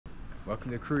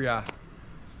Welcome to Kruja.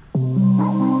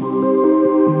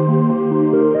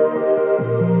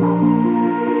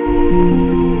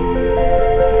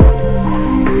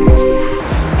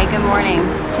 Hey, good morning.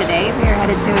 Today we are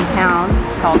headed to a town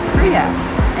called Kruje.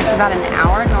 It's about an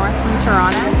hour north from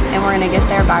Tirana, and we're going to get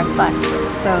there by bus.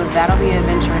 So that'll be an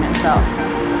adventure in itself.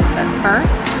 But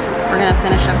first, we're going to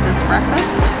finish up this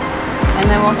breakfast, and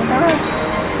then we'll hit the road.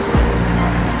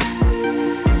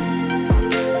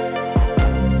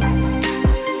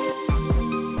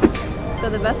 So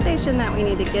the bus station that we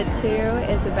need to get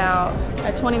to is about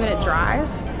a 20-minute drive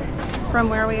from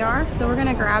where we are. So we're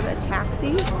gonna grab a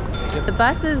taxi. The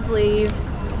buses leave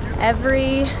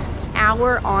every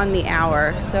hour on the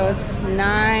hour. So it's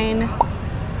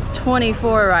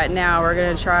 9:24 right now. We're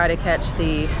gonna try to catch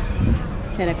the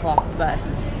 10 o'clock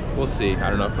bus. We'll see. I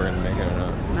don't know if we're gonna make it or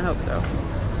not. I hope so.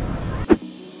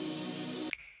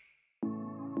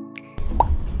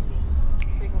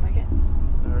 Think we'll make it?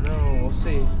 I don't know. We'll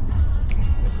see.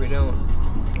 If we don't,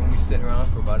 we'll be sitting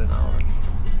around for about an hour.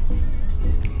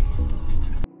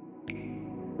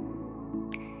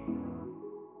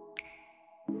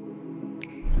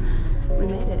 We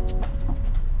made it.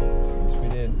 Yes, we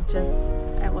did. Just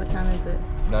at what time is it?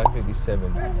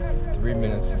 9:57. 3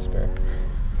 minutes to spare.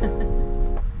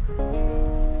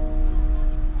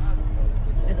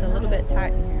 It's a little bit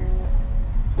tight in here.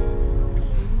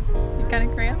 You're kind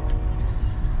of cramped.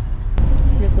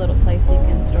 Here's a little place you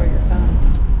can store your phone.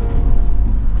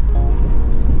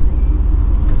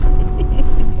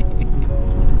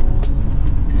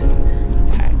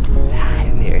 It's tight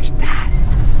in here. It's tight.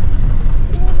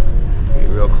 Be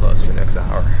real close for the next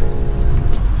hour.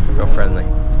 Real friendly.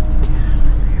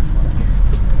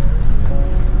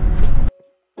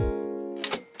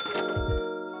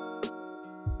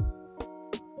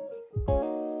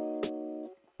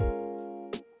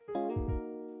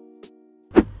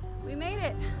 We made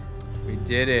it. We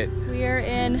did it. We are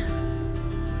in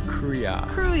Kruje.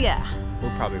 Kruje.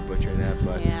 We'll probably butcher that,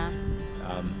 but Yeah.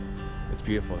 it's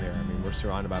beautiful here. I mean, we're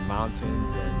surrounded by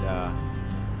mountains, and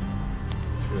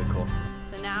it's really cool.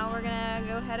 So now we're gonna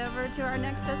go head over to our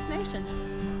next destination.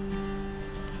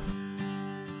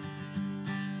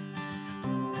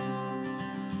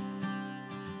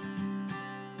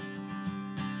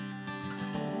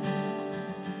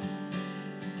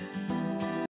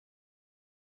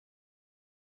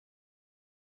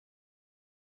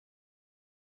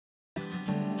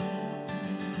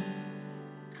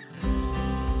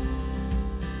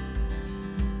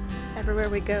 Everywhere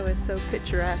we go is so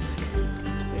picturesque.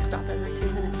 We stop every 2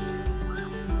 minutes.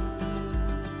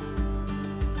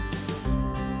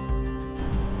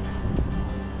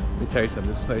 Let me tell you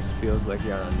something, this place feels like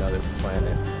you're on another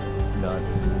planet. It's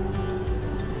nuts. So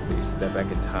you step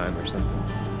back in time or something.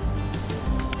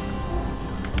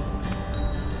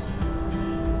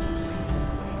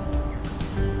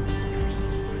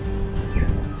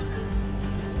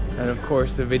 And of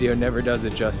course the video never does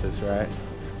it justice, right?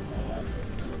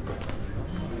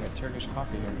 Turkish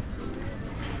coffee here.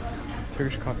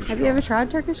 Turkish coffee. Have you ever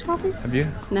tried Turkish coffee? Have you?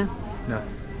 No. No.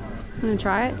 You wanna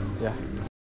try it? Yeah.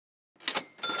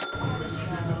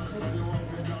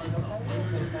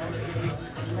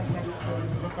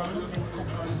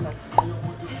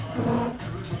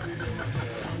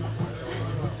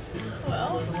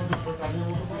 Well,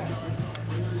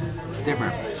 It's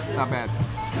different. It's not bad.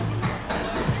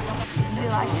 do you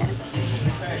like it?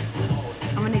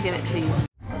 I'm gonna give it to you.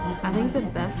 I think the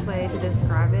best way to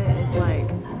describe it is like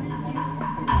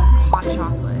hot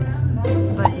chocolate,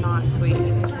 but not sweet.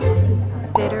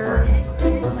 Bitter.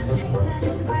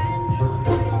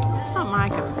 It's not my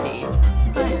cup of tea,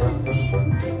 but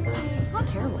it's not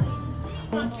terrible.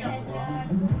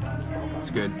 It's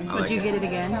good. I Would like you it. get it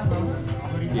again?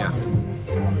 Yeah.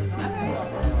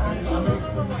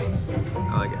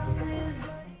 I like it.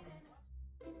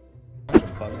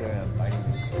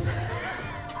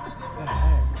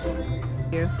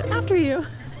 After you.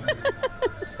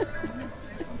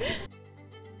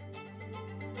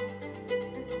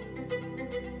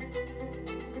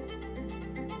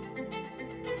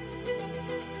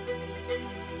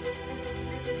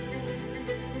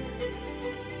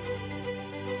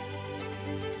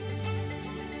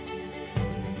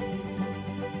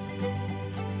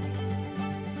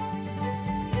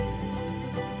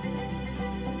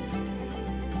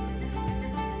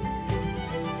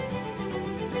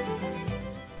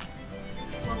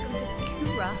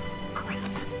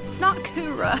 It's not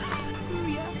Kura.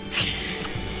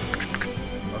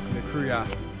 Welcome to Kruja.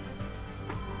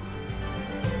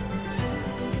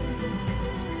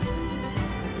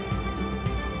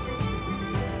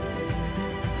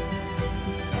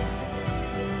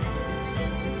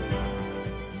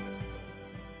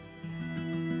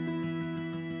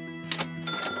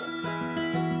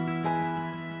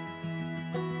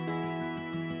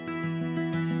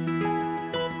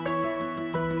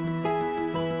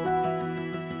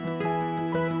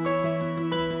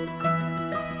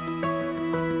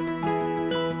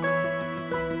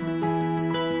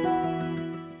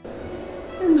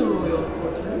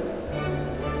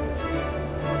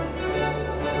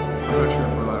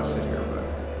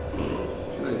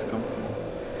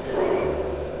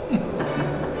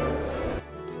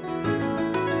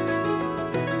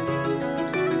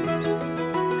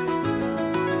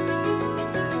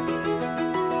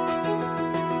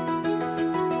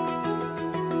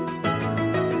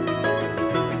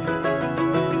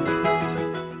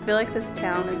 feel like this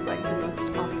town is like the most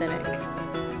authentic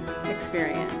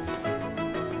experience.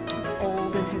 It's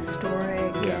old and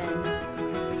historic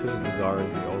and... So the bazaar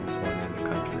is the oldest one in the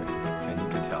country, and you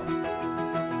can tell.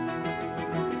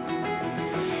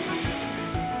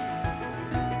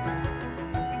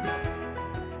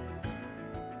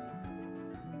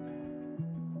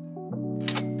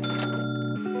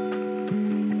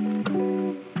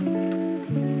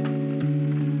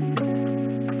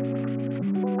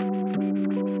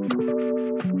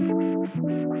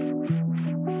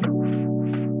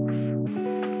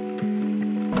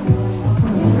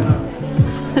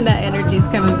 That energy's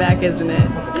coming back, isn't it?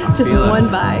 Just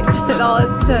one bite, and all it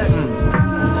took.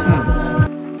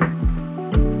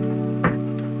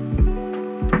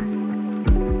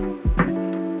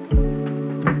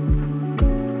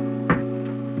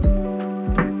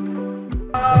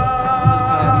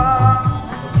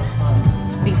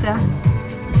 Pizza,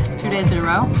 2 days in a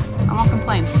row. I won't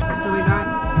complain. So we got,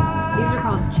 these are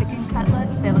called chicken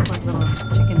cutlets. They look like little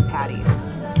chicken patties.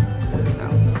 So.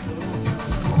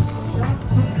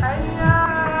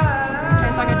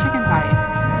 It's like a chicken patty.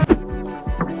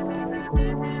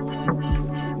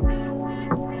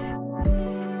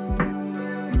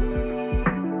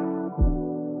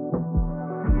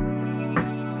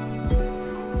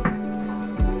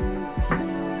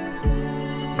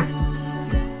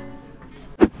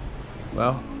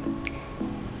 Well,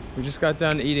 we just got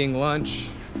done eating lunch,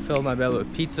 filled my belly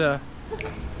with pizza,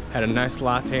 had a nice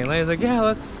latte, and Laney's like, yeah,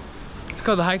 let's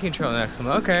go to the hiking trail next. I'm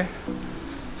like, okay.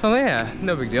 So I'm like, yeah,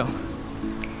 no big deal.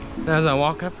 And as I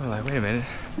walk up, I'm like, wait a minute.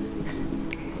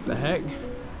 What the heck?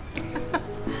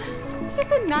 It's just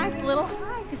a nice little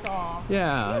hike is all.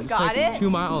 Yeah, you just got like it. 2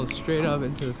 miles straight up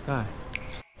into the sky.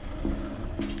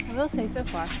 I will say so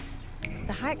far,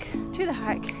 the hike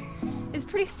is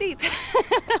pretty steep.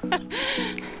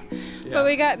 But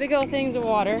we got big old things of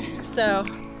water, so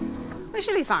we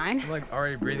should be fine. I'm like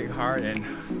already breathing hard and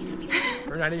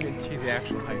we're not even to the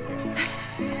actual hike yet.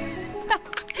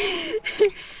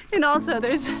 And also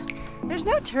there's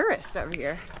no tourists over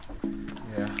here.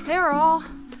 Yeah. They were all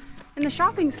in the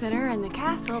shopping center and the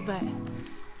castle, but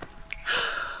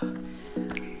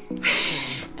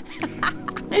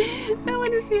no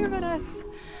one is here but us.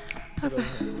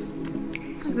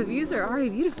 The views are already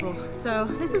beautiful, so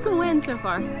this is a win so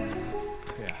far.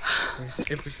 Yeah,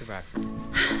 if we survive.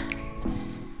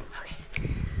 Okay,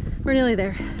 we're nearly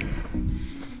there.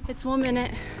 It's 1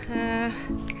 minute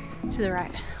to the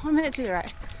right. 1 minute to the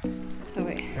right. Oh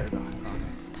wait. Here we go.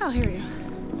 Oh, here we go.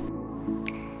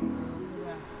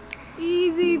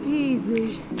 Easy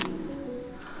peasy.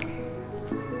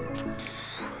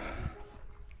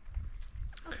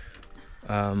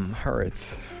 Her,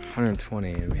 it's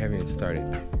 120 and we haven't even started.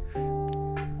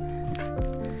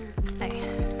 Hey.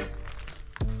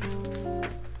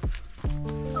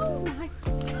 Oh my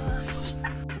gosh.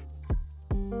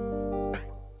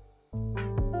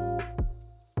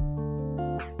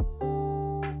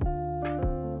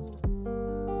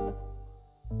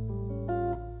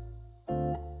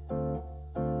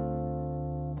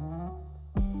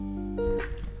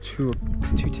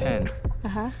 It's 2:10.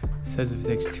 Uh-huh. It says if it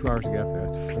takes 2 hours to get up there,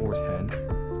 that's 4:10.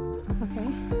 Okay.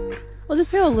 We'll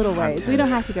just go a little ways. We don't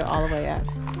have to go all the way up.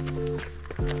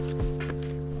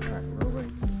 Alright, we're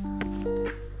waiting.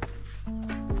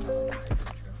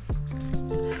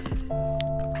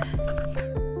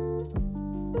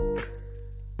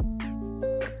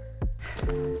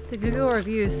 The Google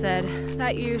reviews said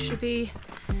that you should be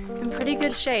in pretty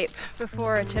good shape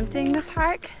before attempting this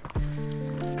hike.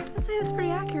 I'd say that's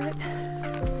pretty accurate.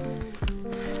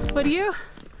 What do you?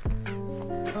 I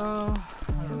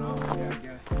don't know. Yeah, I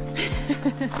guess.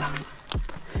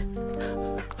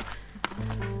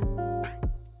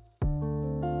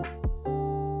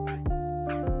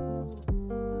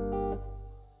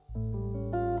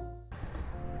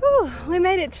 Whew, we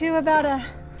made it to about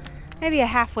maybe a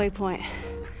halfway point.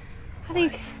 I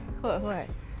think. What?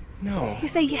 No. You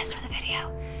say yes for the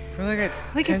video. We're like at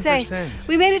We 10%. could say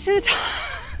we made it to the top.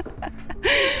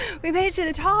 We made it to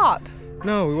the top.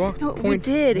 No, we walked. No, we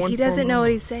did. He doesn't know what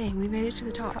he's saying. We made it to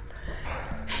the top.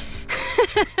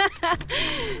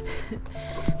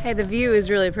 Hey, the view is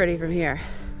really pretty from here.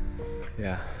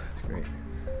 Yeah, that's great.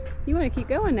 You want to keep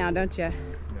going now, don't you?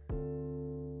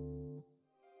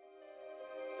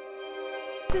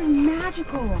 This is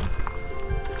magical.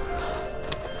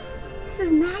 This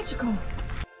is magical.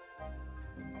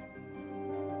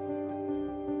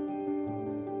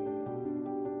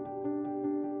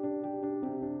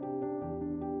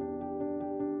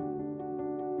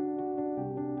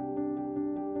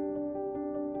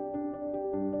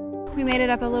 We made it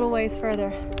up a little ways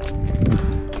further.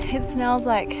 It smells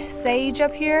like sage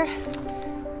up here,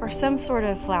 or some sort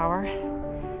of flower.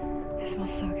 It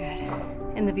smells so good.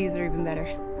 And the views are even better.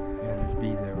 Yeah, there's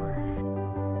bees everywhere.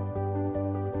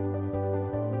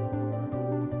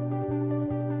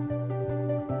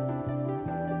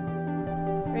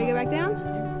 Ready to go back down?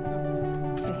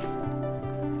 Okay.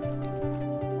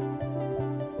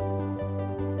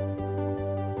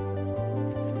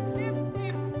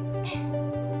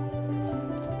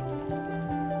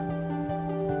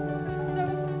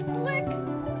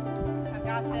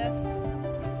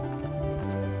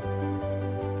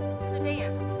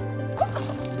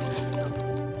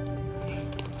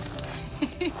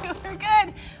 We're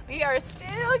good. We are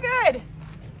still good.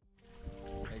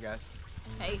 Hey guys.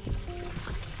 Hey.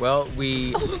 Well,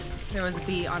 There was a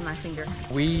bee on my finger.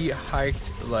 we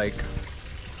hiked like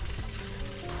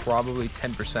probably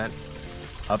 10%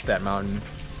 up that mountain.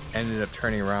 Ended up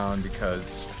turning around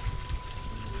because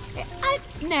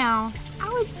Now,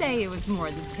 I would say it was more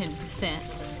than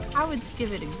 10%. I would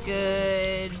give it a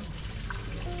good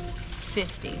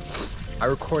 50. I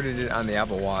recorded it on the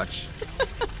Apple Watch.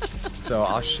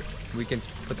 So we can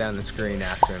put that on the screen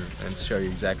after and show you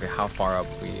exactly how far up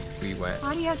we went.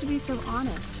 Why do you have to be so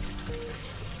honest?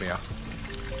 Yeah.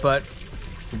 But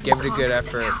we gave it a good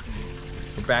effort.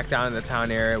 We're back down in the town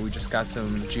area. We just got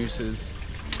some juices.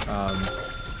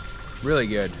 Really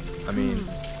good. I mean,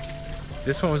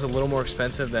 this one was a little more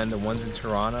expensive than the ones in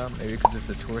Tirana, maybe because it's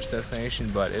a tourist destination,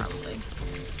 but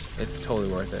it's totally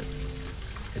worth it.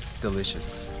 It's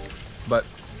delicious. But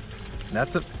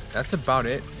that's about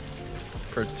it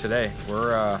for today.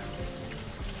 We're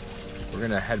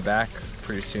gonna head back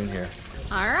pretty soon here.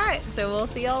 All right, so we'll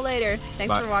see y'all later.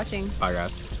 Thanks for watching. Bye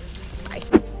guys. Bye.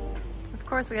 Of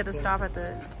course, we had to stop at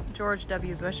the George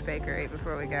W. Bush Bakery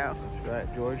before we go. That's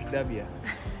right, George W.